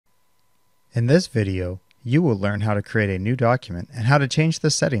In this video, you will learn how to create a new document and how to change the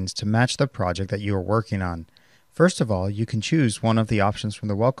settings to match the project that you are working on. First of all, you can choose one of the options from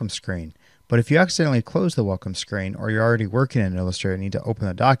the welcome screen, but if you accidentally close the welcome screen or you're already working in Illustrator and need to open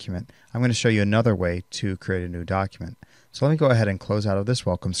the document, I'm going to show you another way to create a new document. So let me go ahead and close out of this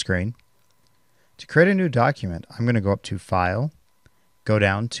welcome screen. To create a new document, I'm going to go up to File, go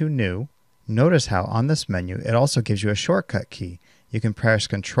down to New. Notice how on this menu it also gives you a shortcut key. You can press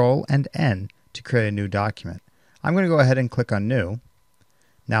Ctrl and N to create a new document. I'm going to go ahead and click on New.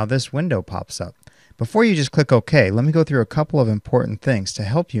 Now this window pops up. Before you just click OK, let me go through a couple of important things to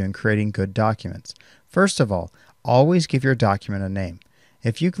help you in creating good documents. First of all, always give your document a name.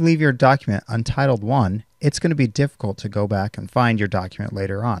 If you leave your document untitled 1, it's going to be difficult to go back and find your document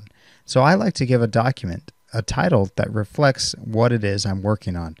later on. So I like to give a document a title that reflects what it is I'm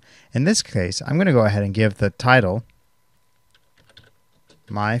working on. In this case, I'm going to go ahead and give the title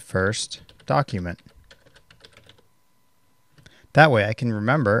My First Document. That way I can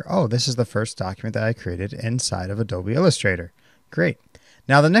remember, oh, this is the first document that I created inside of Adobe Illustrator. Great.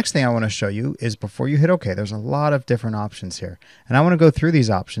 Now the next thing I want to show you is before you hit OK, there's a lot of different options here. And I want to go through these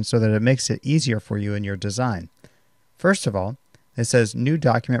options so that it makes it easier for you in your design. First of all, it says New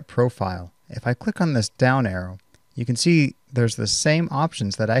Document Profile. If I click on this down arrow, you can see there's the same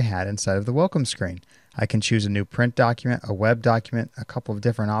options that I had inside of the welcome screen. I can choose a new print document, a web document, a couple of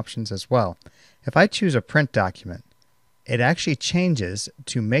different options as well. If I choose a print document, it actually changes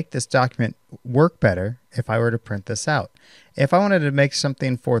to make this document work better if I were to print this out. If I wanted to make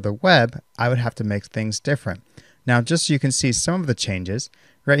something for the web, I would have to make things different. Now just so you can see some of the changes,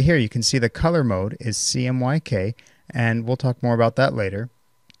 right here you can see the color mode is CMYK, and we'll talk more about that later.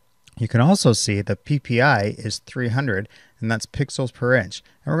 You can also see the PPI is 300, and that's pixels per inch.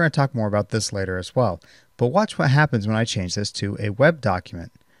 And we're going to talk more about this later as well. But watch what happens when I change this to a web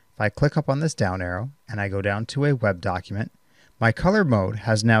document. If I click up on this down arrow and I go down to a web document, my color mode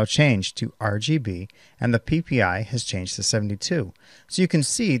has now changed to RGB and the PPI has changed to 72. So you can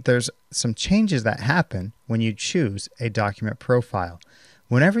see there's some changes that happen when you choose a document profile.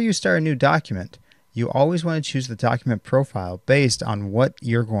 Whenever you start a new document, you always want to choose the document profile based on what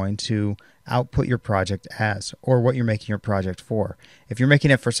you're going to output your project as, or what you're making your project for. If you're making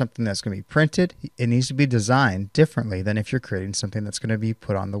it for something that's going to be printed, it needs to be designed differently than if you're creating something that's going to be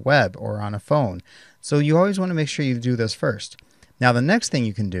put on the web or on a phone. So you always want to make sure you do this first. Now the next thing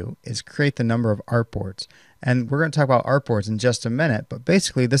you can do is create the number of artboards. And we're going to talk about artboards in just a minute, but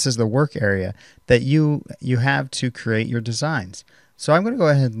basically this is the work area that you have to create your designs. So I'm going to go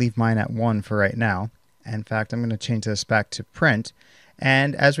ahead and leave mine at 1 for right now. In fact, I'm going to change this back to print.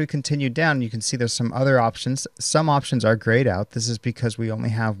 And as we continue down, you can see there's some other options. Some options are grayed out. This is because we only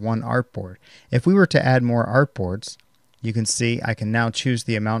have one artboard. If we were to add more artboards, you can see I can now choose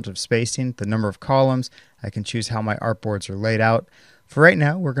the amount of spacing, the number of columns. I can choose how my artboards are laid out. For right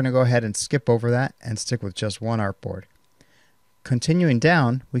now, we're going to go ahead and skip over that and stick with just one artboard. Continuing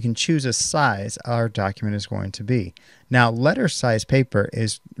down, we can choose a size our document is going to be. Now, letter size paper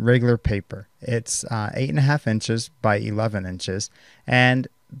is regular paper. It's 8.5 inches by 11 inches, and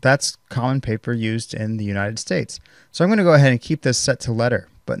that's common paper used in the United States. So I'm going to go ahead and keep this set to letter.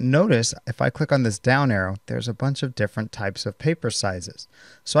 But notice, if I click on this down arrow, there's a bunch of different types of paper sizes.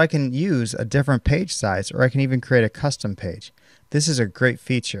 So I can use a different page size, or I can even create a custom page. This is a great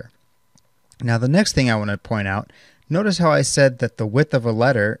feature. Now, the next thing I want to point out, notice how I said that the width of a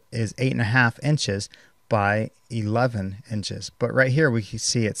letter is 8.5 inches by 11 inches. But right here we can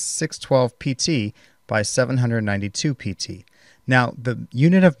see it's 612 pt by 792 pt. Now the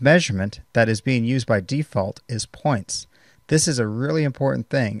unit of measurement that is being used by default is points. This is a really important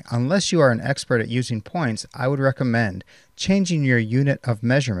thing. Unless you are an expert at using points, I would recommend changing your unit of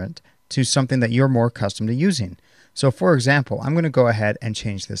measurement to something that you're more accustomed to using. So for example, I'm going to go ahead and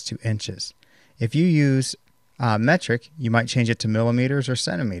change this to inches. If you use metric, you might change it to millimeters or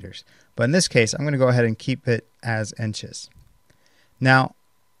centimeters. But in this case, I'm going to go ahead and keep it as inches. Now,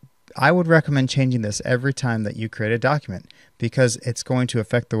 I would recommend changing this every time that you create a document because it's going to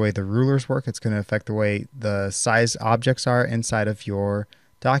affect the way the rulers work. It's going to affect the way the size objects are inside of your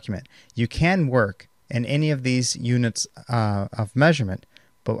document. You can work in any of these units of measurement,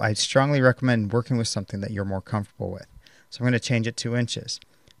 but I strongly recommend working with something that you're more comfortable with. So I'm going to change it to inches.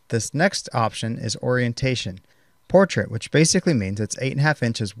 This next option is orientation. Portrait, which basically means it's 8.5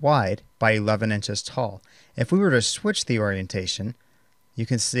 inches wide by 11 inches tall. If we were to switch the orientation, you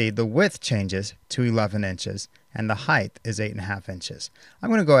can see the width changes to 11 inches and the height is 8.5 inches. I'm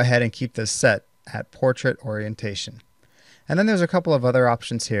going to go ahead and keep this set at portrait orientation. And then there's a couple of other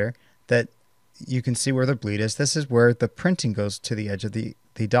options here that you can see where the bleed is. This is where the printing goes to the edge of the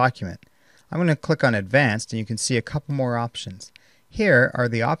document. I'm going to click on Advanced, and you can see a couple more options. Here are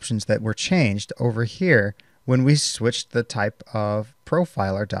the options that were changed over here when we switched the type of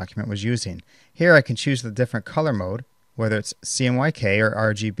profile our document was using. Here I can choose the different color mode, whether it's CMYK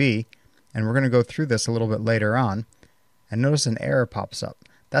or RGB, and we're going to go through this a little bit later on. And notice an error pops up.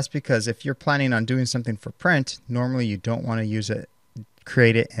 That's because if you're planning on doing something for print, normally you don't want to use it,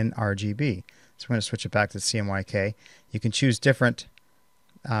 create it in RGB. So I'm going to switch it back to CMYK. You can choose different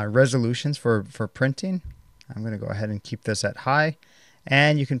resolutions for printing. I'm going to go ahead and keep this at high,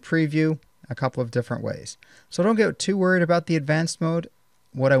 and you can preview a couple of different ways. So don't get too worried about the advanced mode.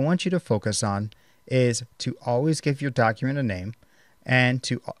 What I want you to focus on is to always give your document a name and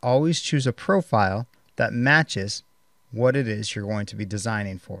to always choose a profile that matches what it is you're going to be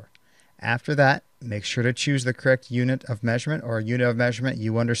designing for. After that, make sure to choose the correct unit of measurement, or a unit of measurement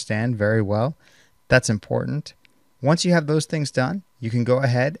you understand very well. That's important. Once you have those things done, you can go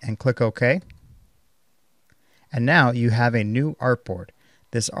ahead and click OK. And now you have a new artboard.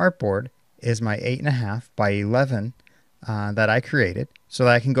 This artboard is my 8.5 by 11 that I created, so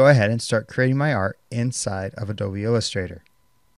that I can go ahead and start creating my art inside of Adobe Illustrator.